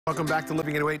Welcome back to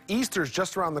Living 808. Easter's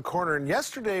just around the corner, and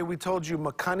yesterday we told you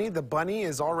McCunny the bunny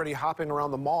is already hopping around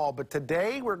the mall, but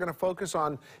today we're going to focus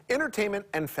on entertainment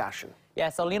and fashion.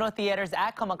 Yes, Olino Theaters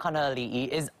at Kamakana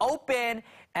is open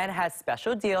and has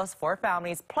special deals for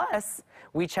families. Plus,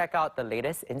 we check out the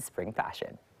latest in spring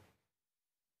fashion.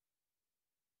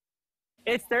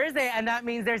 It's Thursday, and that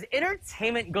means there's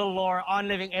entertainment galore on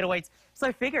Living 808. So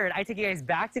I figured I'd take you guys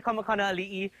back to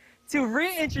Kamakana to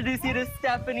reintroduce you to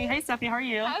Stephanie. Hey, Stephanie, how are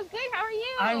you? I'm good. How are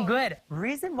you? I'm good.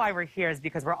 Reason why we're here is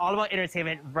because we're all about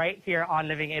entertainment right here on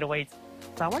Living 808.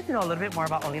 So I want to know a little bit more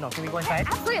about Olino. Can we go inside?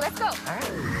 Absolutely. Let's go. All right.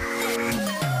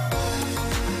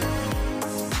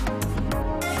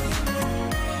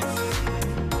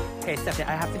 Okay, Stephanie,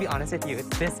 I have to be honest with you.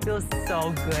 This feels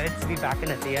so good to be back in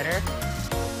the theater.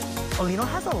 Olino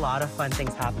has a lot of fun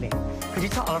things happening. Could you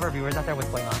tell all of our viewers out there what's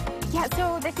going on? Yeah,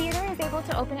 so the theater is able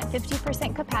to open at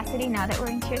 50% capacity now that we're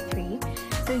in Tier 3.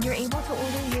 So you're able to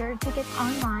order your tickets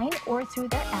online or through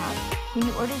their app. When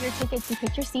you order your tickets, you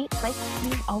pick your seats like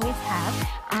you always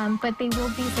have, but they will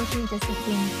be socially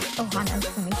distancing ohana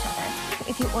from each other.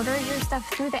 If you order your stuff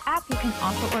through the app, you can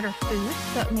also order food,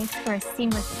 so it makes for a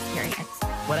seamless experience.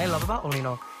 What I love about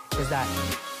Olino is that,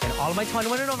 and all of my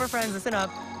 21 and over friends, listen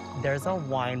up, there's a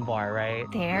wine bar,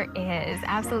 right? There is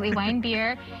absolutely wine,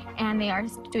 beer, and they are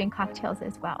doing cocktails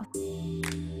as well.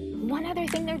 One other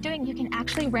thing they're doing, you can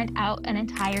actually rent out an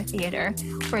entire theater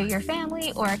for your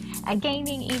family or a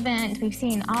gaming event. We've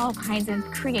seen all kinds of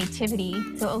creativity,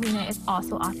 so Olino is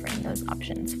also offering those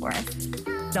options for us.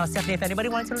 Now, Stephanie, if anybody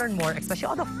wants to learn more, especially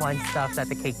all the fun stuff that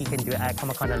the keiki can do at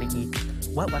Kamakana,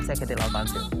 what website could they log on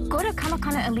to? Go to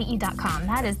kamakanaalii.com.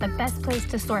 That is the best place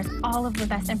to source all of the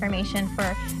best information for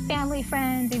family,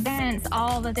 friends, events,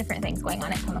 all the different things going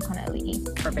on at Kamakana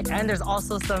Alii. Perfect. And there's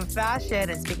also some fashion.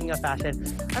 And speaking of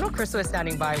fashion, I know Crystal is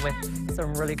standing by with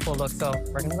some really cool looks, so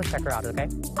we're going to go check her out, okay?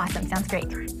 Awesome. Sounds great.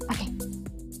 Okay.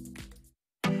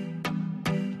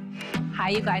 Hi,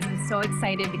 you guys. I'm so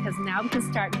excited because now we can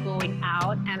start going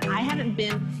out, and I haven't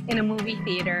been in a movie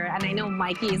theater, and I know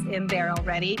Mikey is in there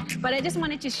already, but I just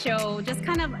wanted to show just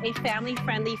kind of a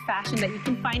family-friendly fashion that you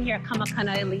can find here at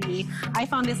Kamakana Alii. I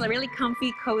found this really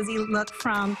comfy, cozy look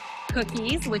from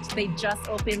Cookies, which they just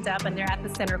opened up, and they're at the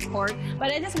center court.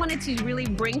 But I just wanted to really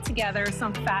bring together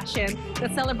some fashion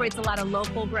that celebrates a lot of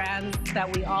local brands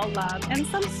that we all love, and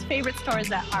some favorite stores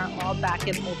that are all back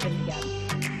and open again.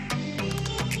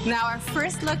 Now, our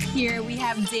first look here, we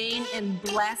have Dane and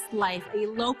Blessed Life, a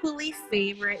locally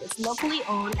favorite. It's locally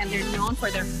owned, and they're known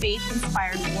for their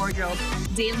faith-inspired wardrobe.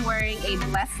 Dane's wearing a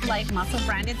Blessed Life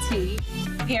muscle-branded tee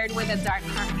paired with a dark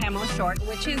camo short,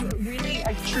 which is really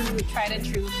a true, tried and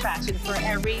true fashion for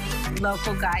every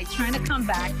local guy trying to come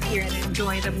back here and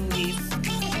enjoy the movies.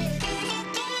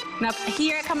 Now,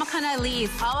 here at Kamakana Alii,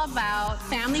 it's all about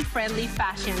family-friendly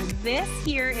fashion. This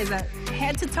here is a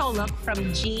head-to-toe look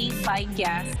from G by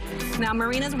Guess. Now,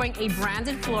 Marina's wearing a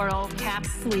branded floral cap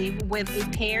sleeve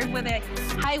paired with a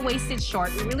high-waisted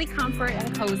short, really comfort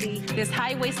and cozy. This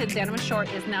high-waisted denim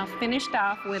short is now finished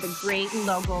off with a great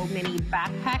logo mini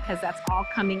backpack, because that's all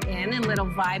coming in, and a little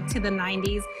vibe to the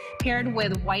 90s, paired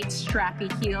with white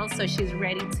strappy heels, so she's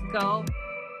ready to go.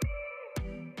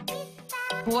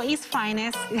 Hawaii's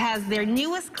Finest has their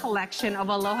newest collection of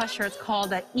Aloha shirts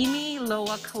called the Imi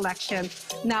Loa collection.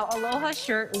 Now, Aloha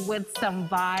shirt with some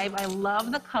vibe. I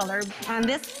love the color. And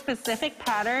this specific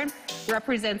pattern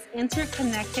represents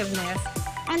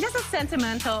interconnectedness and just a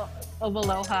sentimental of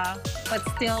Aloha, but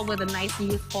still with a nice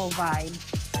youthful vibe.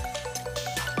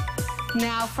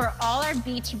 Now, for all our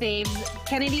beach babes,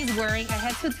 Kennedy's wearing a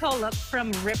head-to-toe look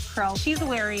from Rip Curl. She's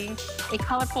wearing a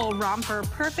colorful romper,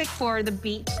 perfect for the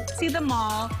beach, see the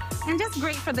mall, and just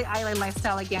great for the island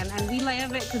lifestyle again. And we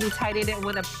love it because we tied it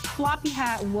with a floppy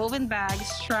hat, woven bag,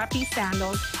 strappy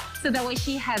sandals, so that way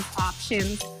she has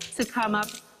options to come up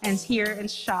and here and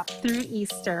shop through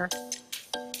Easter.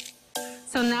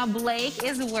 So now Blake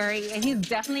is wearing, and he's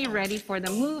definitely ready for the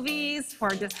movies, for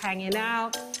just hanging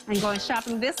out and going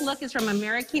shopping. This look is from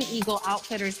American Eagle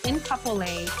Outfitters in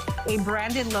Kapolei, a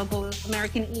branded logo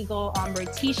American Eagle ombre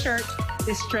t-shirt,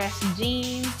 distressed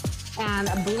jeans, and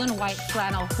a blue and white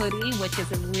flannel hoodie, which is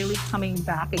really coming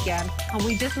back again. And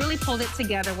we just really pulled it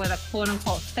together with a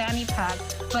quote-unquote fanny pack,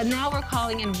 but now we're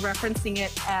calling and referencing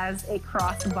it as a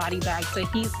cross-body bag. So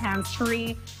he's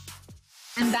hands-free.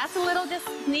 And that's a little just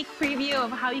sneak preview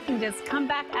of how you can just come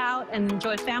back out and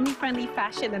enjoy family-friendly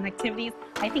fashion and activities.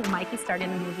 I think Mike is starting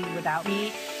the movie without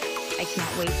me. I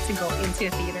can't wait to go into a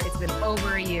theater. It's been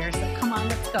over a year, so come on,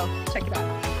 let's go. Check it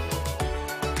out.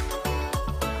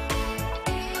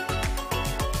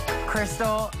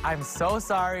 Crystal, I'm so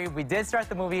sorry. We did start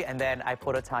the movie, and then I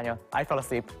pulled a Tanya. I fell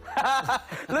asleep.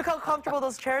 Look how comfortable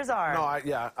those chairs are. No,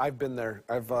 yeah, I've been there.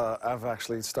 I've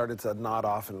actually started to nod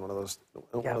off in one of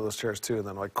those chairs too, and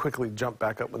then like quickly jump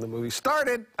back up when the movie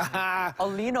started.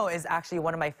 Olino is actually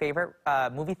one of my favorite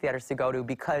movie theaters to go to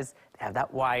because they have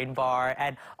that wine bar,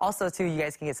 and also too, you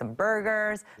guys can get some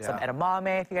burgers, some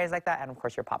edamame if you guys like that, and of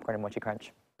course your popcorn and mochi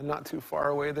crunch. And not too far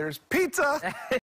away, there's pizza.